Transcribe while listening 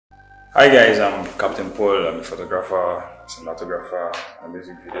Hi guys, I'm Captain Paul. I'm a photographer, cinematographer, and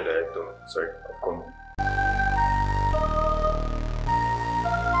music video director. Sorry, upcoming.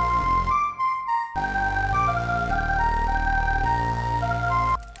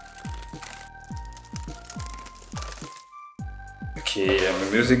 Okay, I'm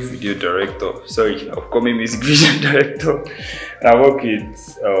a music video director. Sorry, upcoming music video director. And I work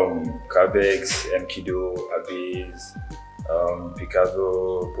with Cabex, Mkido, Abiz,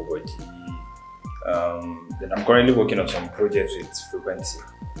 Picasso, Pobodi. Then I'm currently working on some projects with Frequency.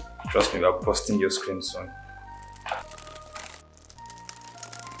 Trust me, we're posting your screen soon.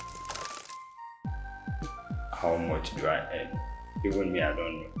 How much do I earn? Even me, I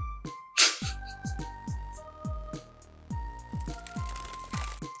don't know.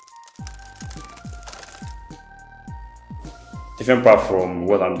 Different part from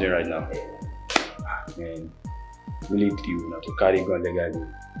what I'm doing right now. Man, military, not to carry gun legally.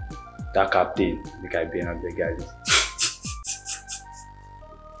 That captain, make I be not legally.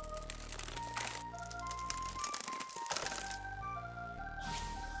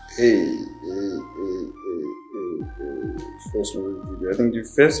 Hey. First video. I think the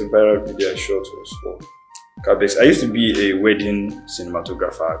first viral video I shot was for Cabex. I used to be a wedding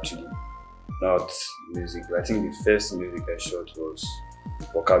cinematographer actually, not music. But I think the first music I shot was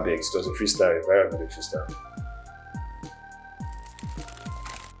for Cabex. It was a freestyle, a viral video freestyle.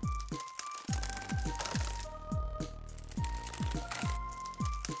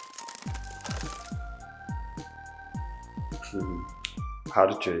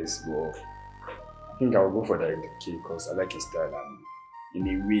 Hard choice, but I think I'll go for Director K because I like his style, and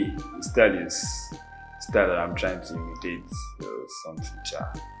in a way, his style is style that I'm trying to imitate something. I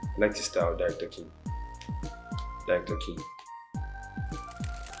like his style, Director K. Director K.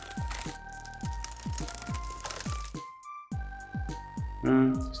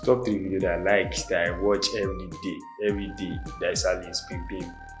 Top 3 video that I like, that I watch every day. That is Alice Pim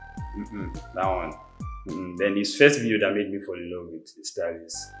Pim. That one. Then his first video that made me fall in love with his style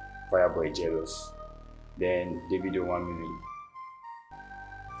is Fireboy Jealous. Then the video 1 million.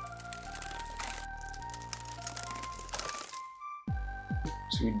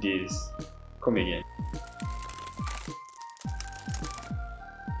 Two days. Come again.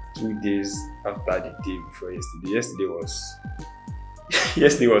 2 days after the day before yesterday.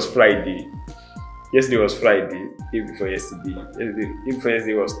 Yesterday was Friday. Yesterday was Friday. Day before yesterday. Day before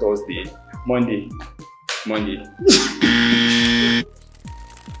yesterday was Thursday. Monday.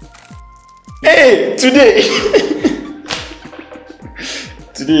 Hey, today.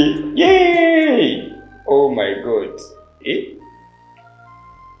 Today. Yay! Oh my God. Eh?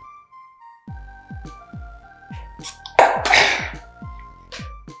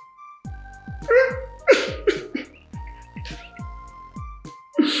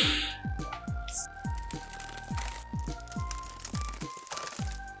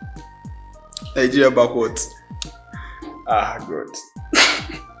 Nigeria backwards. Ah, God.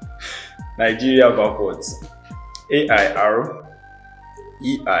 Nigeria backwards. AIREIN.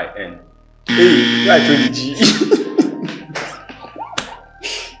 Hey, I told you G.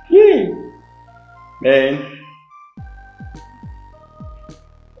 Yay, man.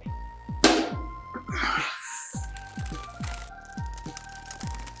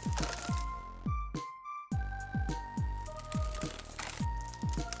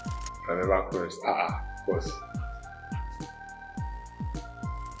 Backwards. Of course.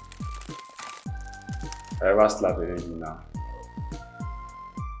 I ever slap a lady now.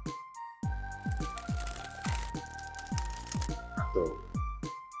 So,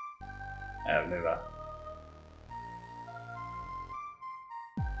 I have never.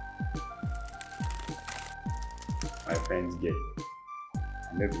 My friend's gay.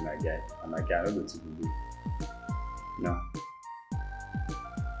 I'm maybe my guy. I'm a guy. I don't go to the gay. No.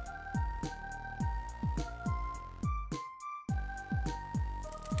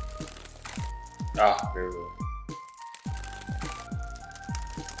 Ah, very well.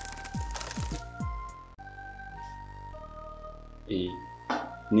 Hey,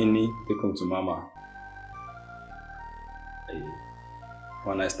 Nini, welcome to Mama. Hey,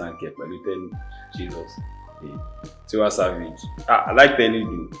 one nice stand kept by Little Jesus. Hey, Tiwa Savage. I like the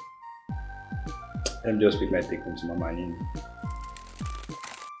you. Let me just pick my take home to Mama Nini.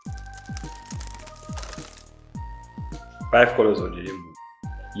 Five colors of the rainbow: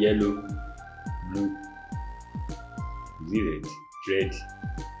 yellow, blue, red,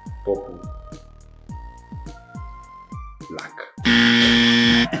 purple, black.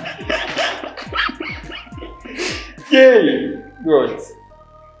 Yay! Good.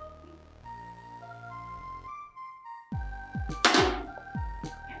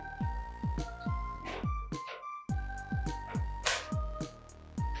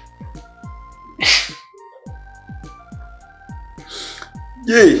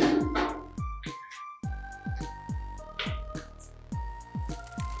 Yay!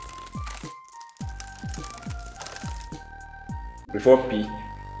 Before P,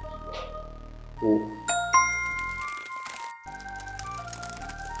 O.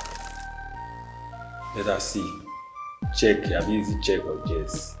 Let us see. Check. Have you easy check or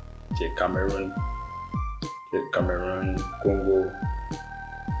just check? Cameroon, Congo.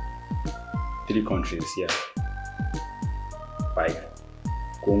 3 countries. Yeah. 5.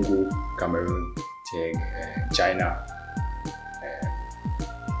 Congo, Cameroon, check. China.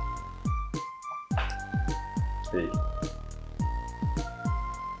 3.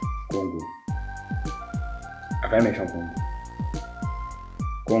 Congo. Have I mentioned Congo?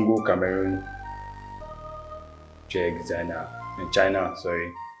 Congo, Cameroon, check, China,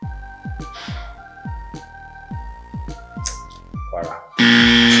 sorry. Voila.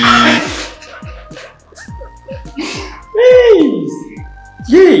 Hey!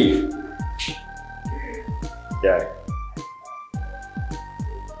 Yay! Yeah.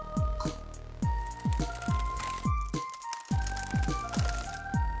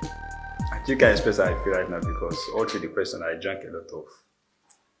 You can express how I feel right now because all through the question I drank a lot of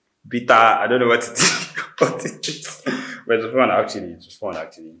bitter. I don't know what it is, what it is. But it was fun actually. It was fun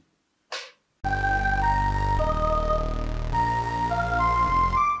actually.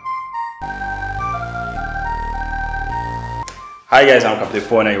 Hi guys, I'm Captain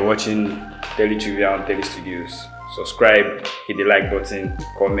Paul and you're watching Telly Trivia on Telly Studios. Subscribe, hit the like button,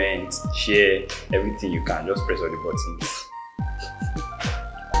 comment, share, everything you can. Just press all the buttons.